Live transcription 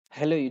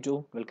Hello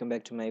YouTube, welcome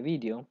back to my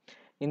video.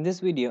 In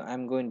this video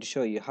I'm going to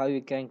show you how you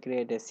can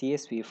create a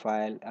CSV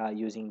file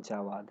using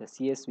Java. The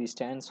CSV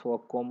stands for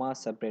comma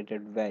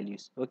separated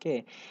values.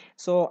 Okay,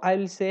 so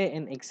I'll say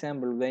an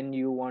example when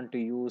you want to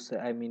use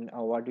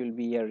what will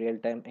be a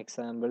real-time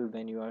example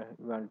when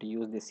want to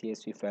use the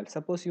CSV file.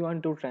 Suppose you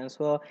want to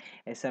transfer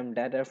some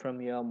data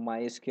from your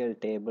MySQL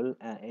table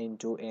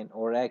into an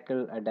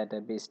Oracle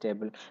database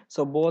table.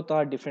 So both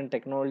are different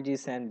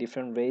technologies and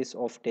different ways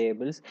of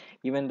tables.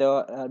 Even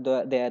though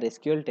they are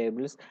SQL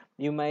tables,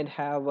 you might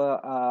have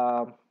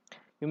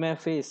you may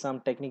face some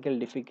technical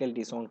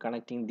difficulties on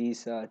connecting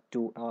these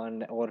two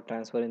or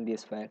transferring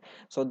this file.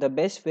 So the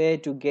best way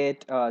to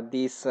get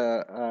this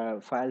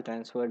file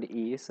transferred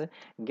is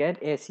get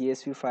a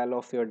CSV file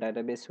of your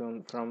database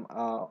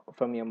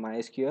from your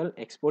MySQL,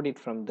 export it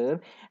from there,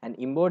 and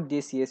import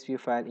this CSV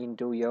file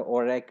into your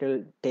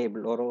Oracle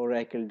table or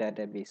Oracle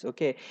database.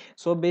 Okay,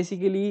 so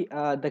basically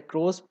the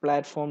cross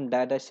platform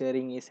data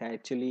sharing is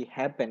actually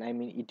happen.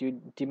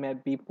 It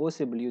might be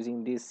possible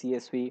using this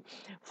CSV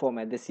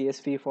format. The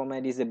CSV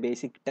format is a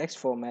basic text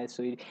format,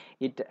 so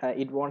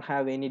it won't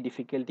have any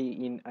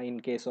difficulty in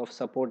case of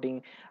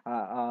supporting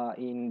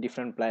in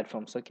different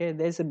platforms. Okay,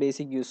 there's a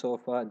basic use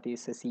of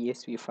this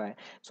CSV file.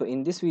 So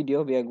in this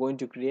video we are going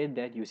to create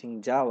that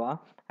using Java,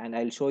 and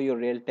I'll show you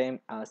real-time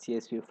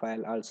CSV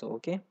file also.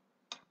 Okay,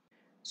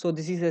 so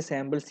this is a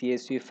sample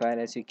CSV file,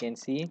 as you can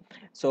see.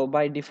 So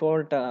by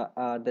default the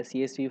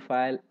CSV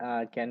file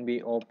can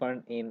be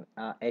opened in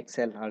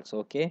Excel also.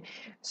 Okay,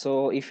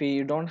 so if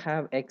you don't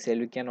have Excel,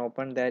 you can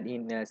open that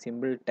in a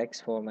simple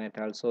text format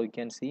also, you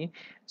can see.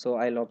 So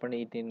I'll open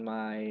it in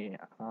my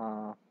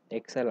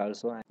Excel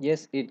also.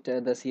 Yes, it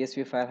the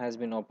CSV file has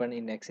been opened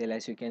in Excel.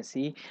 As you can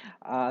see,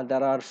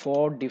 there are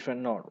five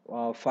different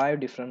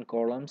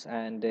columns,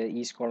 and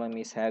each column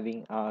is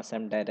having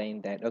some data in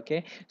that.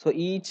 Okay, so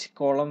each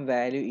column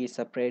value is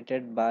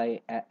separated by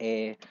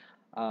a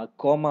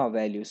comma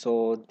value.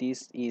 So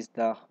this is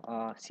the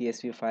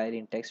CSV file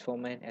in text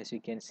format. As you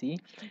can see,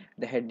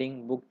 the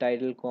heading, book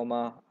title,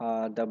 comma,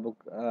 the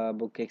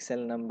book Excel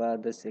number,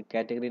 this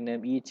category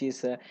name, each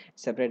is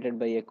separated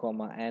by a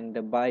comma,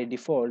 and by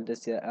default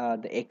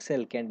the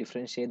Excel can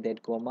differentiate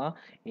that comma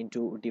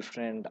into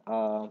different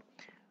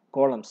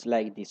columns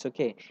like this.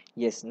 Okay,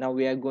 yes, now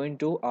we are going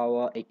to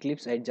our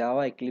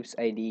Java Eclipse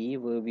IDE,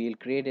 where we will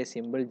create a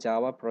simple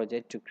Java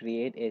project to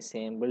create a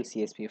sample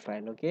CSV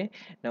file. Okay,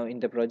 now in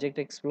the project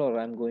explorer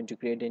I'm going to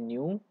create a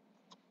new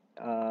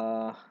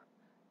uh,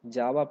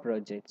 Java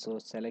project. So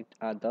select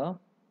other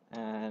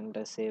and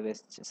save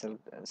as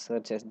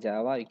search as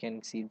Java. You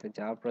can see the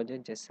Java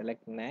project, just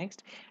select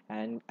next,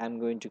 and I'm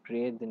going to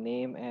create the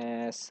name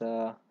as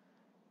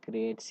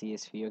create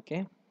CSV.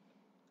 Okay,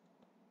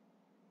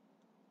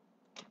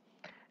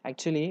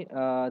 actually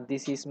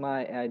this is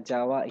my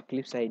Java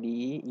Eclipse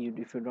IDE.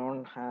 If you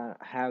don't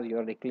have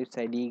your Eclipse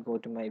IDE, go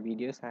to my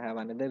videos. I have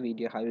another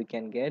video how you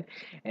can get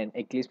an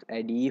Eclipse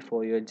IDE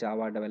for your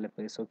Java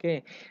developers.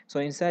 Okay, so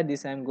inside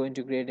this I'm going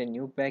to create a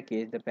new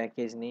package. The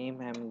package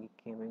name I'm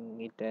giving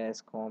it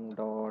as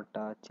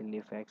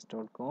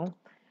com.chilifacts.com,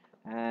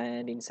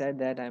 and inside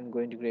that I'm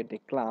going to create a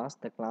class.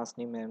 The class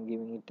name I'm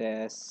giving it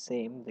as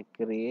same, the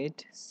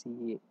create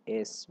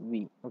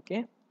CSV.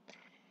 Okay,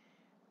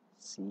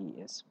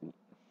 CSV.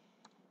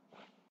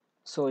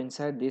 So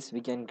inside this we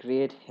can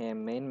create a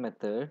main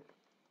method.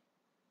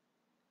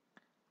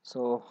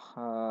 So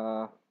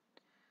so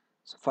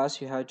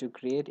first you have to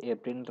create a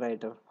print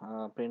writer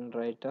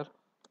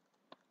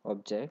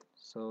object.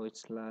 So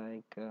it's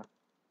like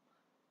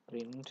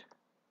print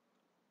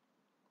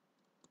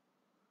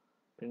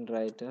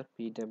writer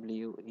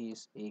pw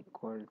is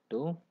equal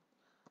to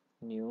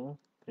new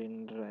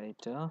print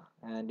writer,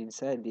 and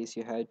inside this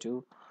you have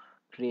to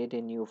create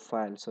a new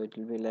file. So it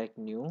will be like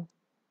new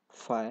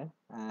file,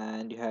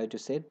 and you have to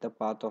set the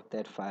path of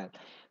that file.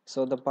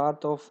 So the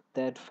path of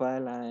that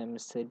file I am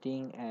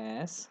setting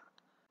as,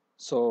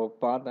 so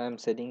path I am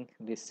setting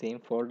this same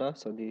folder.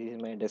 So this is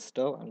my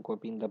desktop. I'm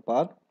copying the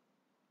path,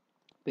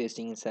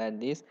 pasting inside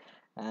this,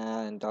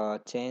 and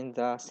change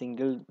the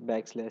single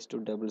backslash to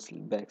double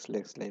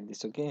backslash like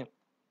this. Okay,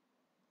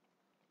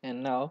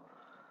 and now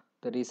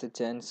there is a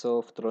chance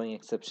of throwing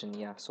exception.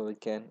 Yeah, so we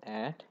can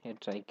add a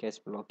try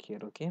catch block here.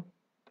 Okay,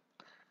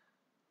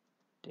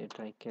 a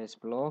try catch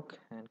block,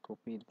 and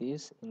copy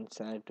this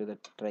inside to the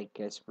try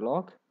catch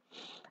block.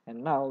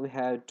 And now we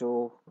have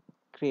to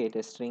create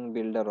a string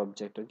builder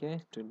object.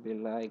 Okay, it will be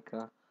like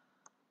a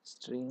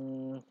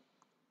string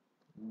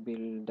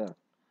builder,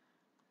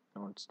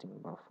 not string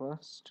buffer,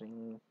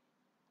 string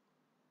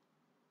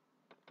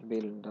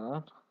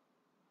builder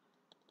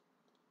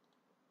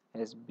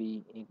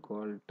sb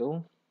equal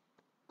to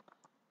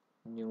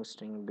new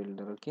string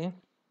builder. Okay,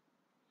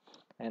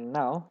 and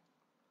now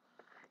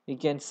you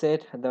can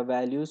set the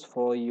values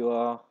for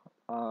your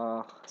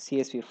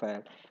CSV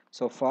file.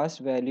 So first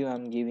value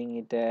I'm giving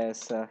it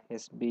as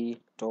sb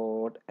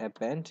dot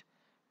append,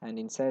 and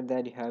inside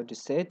that you have to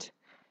set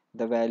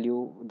the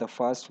value, the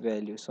first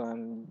value. So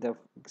I'm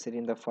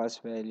setting the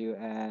first value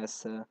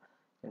as a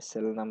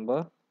cell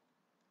number,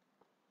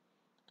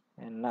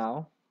 And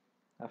now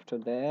after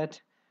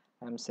that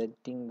I'm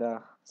setting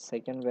the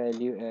second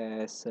value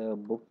as a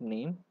book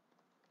name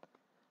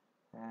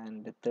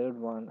and the third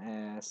one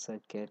as a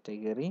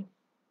category.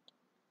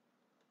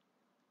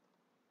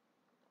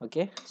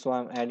 Okay, so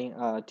I'm adding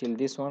till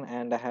this one,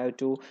 and I have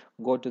to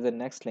go to the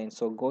next line.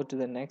 So go to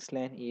the next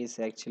line is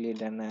actually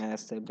done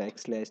as a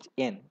backslash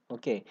n.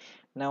 Okay,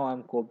 now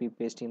I'm copy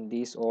pasting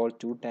these all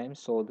two times,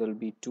 so there will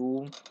be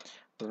two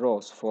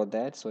rows for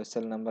that. So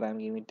SL number I'm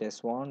giving it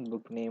as 1,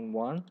 book name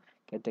 1,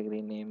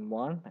 category name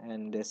 1,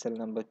 and SL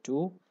number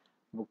 2,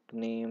 book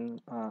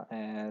name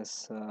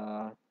as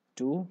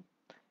 2,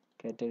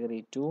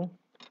 category 2,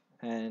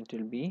 and it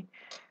will be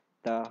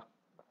the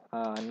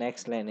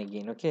next line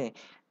again. Okay,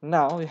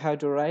 now we have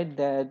to write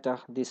that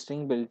the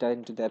string built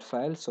into that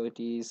file. So it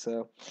is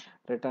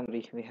written.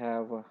 We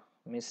have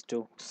missed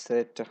to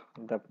set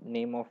the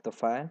name of the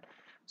file.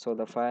 So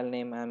the file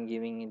name I'm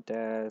giving it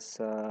as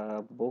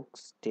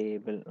books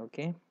table.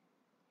 Okay,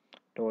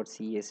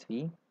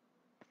 .csv,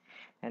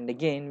 and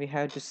again we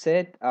have to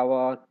set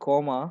our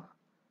comma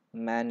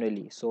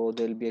manually. So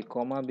there will be a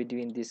comma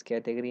between this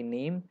category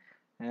name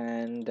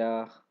and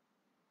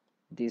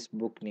this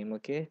book name.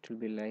 Okay, it will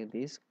be like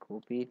this.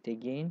 Copy it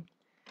again,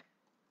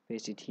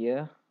 paste it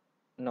here.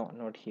 No,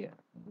 not here,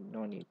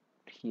 no need,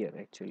 here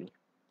actually.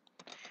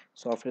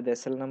 So after the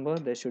SL number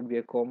there should be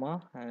a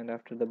comma, and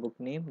after the book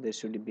name there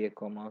should be a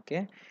comma.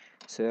 Okay,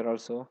 so here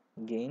also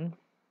again,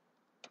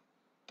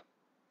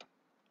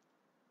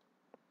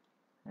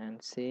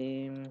 and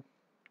same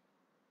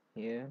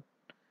here,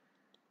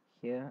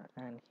 here,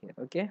 and here.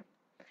 Okay,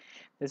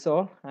 that's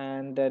all.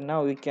 And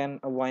now we can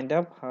wind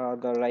up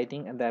the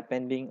writing and the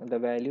appending the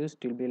values.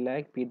 It will be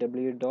like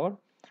pw dot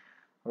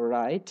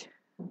write,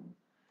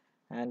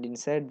 and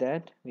inside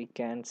that we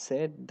can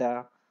set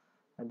the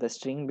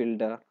string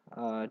builder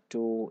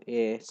to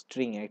a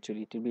string.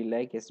 Actually it will be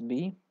like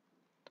sb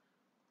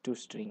to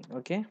string.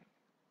 Okay,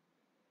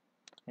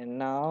 and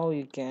now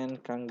you can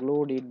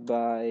conclude it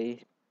by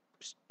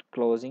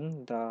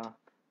closing the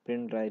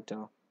print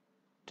writer.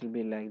 It will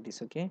be like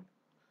this. Okay,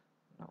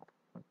 now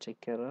check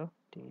error,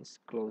 it is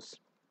closed.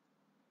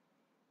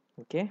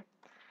 Okay,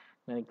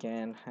 now you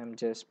can, I'm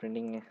just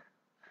printing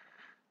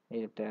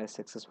it as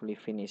successfully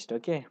finished.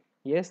 Okay,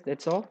 yes,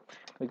 that's all.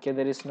 Okay,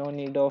 there is no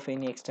need of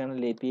any external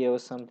API or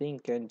something. You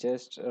can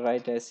just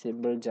write a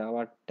simple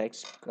Java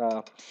text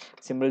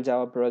simple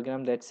Java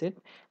program, that's it.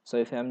 So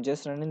if I'm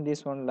just running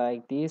this one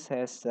like this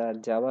as a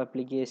Java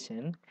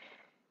application,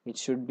 it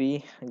should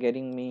be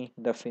getting me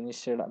the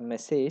finished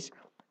message,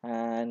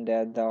 and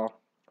the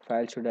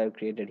file should have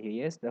created here.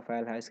 Yes, the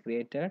file has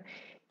created.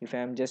 If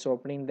I'm just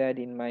opening that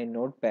in my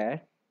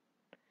notepad,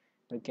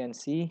 we can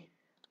see.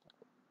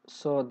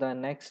 So the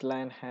next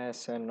line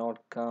has not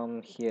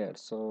come here.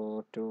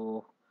 So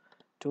to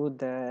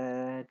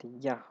that,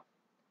 yeah,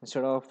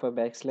 instead of a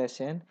backslash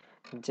n,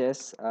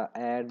 just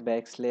add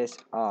backslash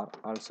r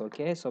also.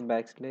 Okay, so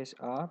backslash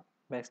r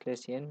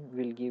backslash n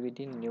will give it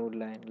in new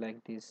line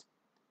like this.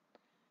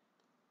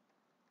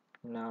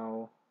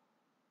 Now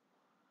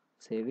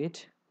save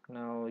it.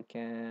 Now we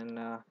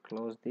can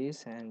close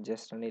this and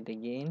just run it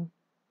again.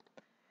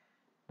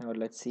 Now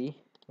let's see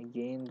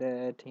again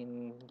that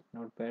in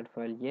notepad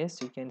file.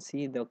 Yes, you can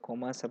see the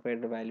comma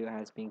separated value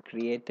has been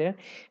created.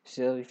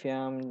 So if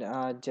I'm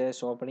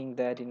just opening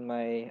that in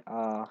my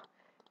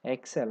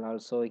Excel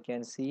also, you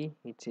can see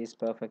it is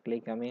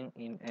perfectly coming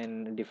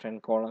in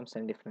different columns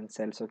and different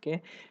cells.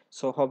 Okay,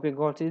 so hope you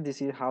got it.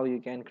 This is how you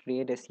can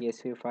create a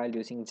CSV file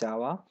using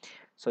Java.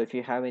 So if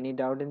you have any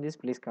doubt in this,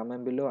 please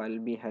comment below. I'll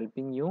be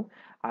helping you.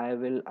 I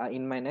will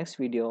in my next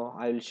video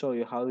I will show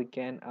you how we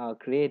can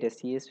create a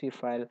CSV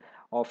file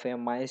of a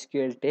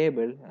MySQL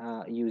table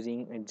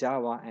using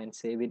Java and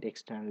save it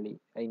externally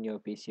in your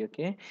PC.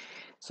 Okay,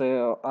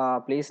 so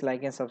please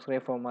like and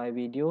subscribe for my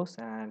videos,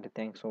 and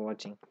thanks for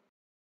watching.